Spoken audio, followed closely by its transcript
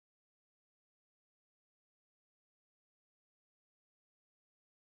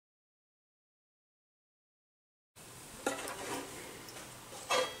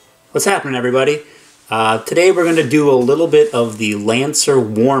What's happening, everybody? Today we're going to do a little bit of the Lancer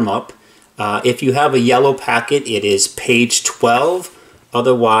warm-up. If you have a yellow packet, it is page 12.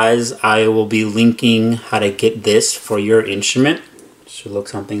 Otherwise, I will be linking how to get this for your instrument. It should look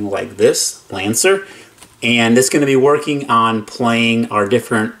something like this, Lancer. And it's going to be working on playing our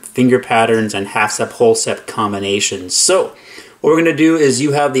different finger patterns and half-step, whole-step combinations. So, what we're going to do is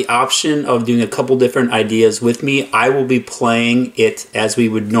you have the option of doing a couple different ideas with me. I will be playing it as we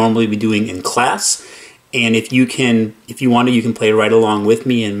would normally be doing in class. And if you want to, you can play right along with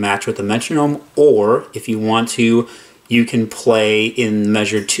me and match with the metronome. Or if you want to, you can play in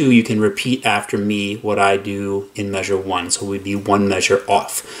measure 2. You can repeat after me what I do in measure 1. So we'd be one measure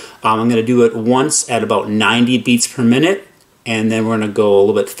off. I'm going to do it once at about 90 beats per minute. And then we're going to go a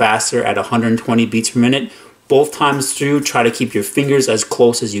little bit faster at 120 beats per minute. Both times through, try to keep your fingers as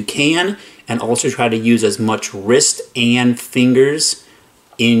close as you can, and also try to use as much wrist and fingers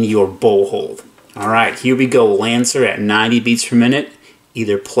in your bow hold. Alright, here we go. Lancer at 90 beats per minute.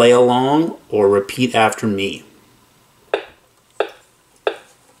 Either play along or repeat after me.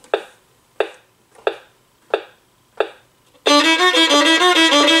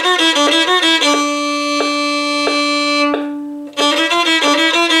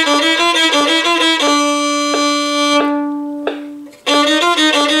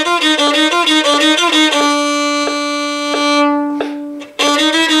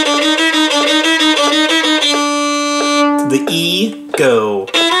 The E, go.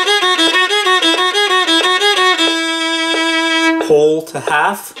 Whole to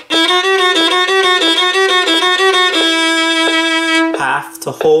half. Half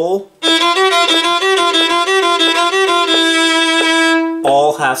to whole.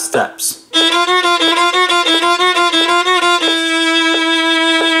 All half steps.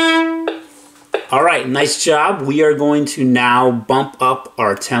 Alright, nice job. We are going to now bump up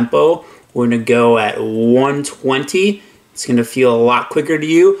our tempo. We're going to go at 120. It's going to feel a lot quicker to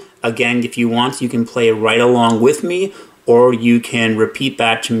you. Again, if you want, you can play right along with me, or you can repeat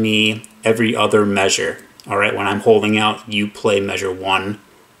back to me every other measure. All right, when I'm holding out, you play measure 1,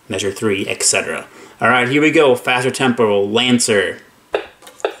 measure 3, etc. All right, here we go. Faster tempo, Lancer.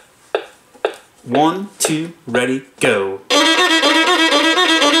 1, 2, ready, go.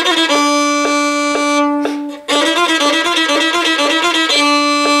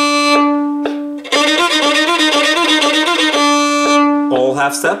 All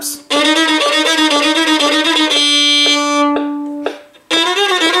half steps.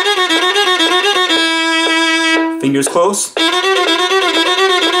 Fingers close.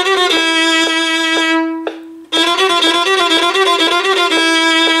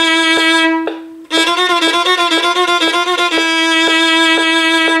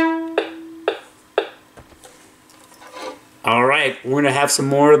 All right, we're going to have some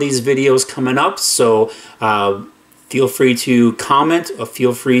more of these videos coming up, so feel free to comment, or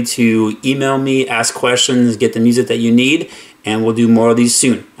feel free to email me, ask questions, get the music that you need, and we'll do more of these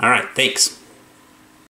soon. All right, thanks.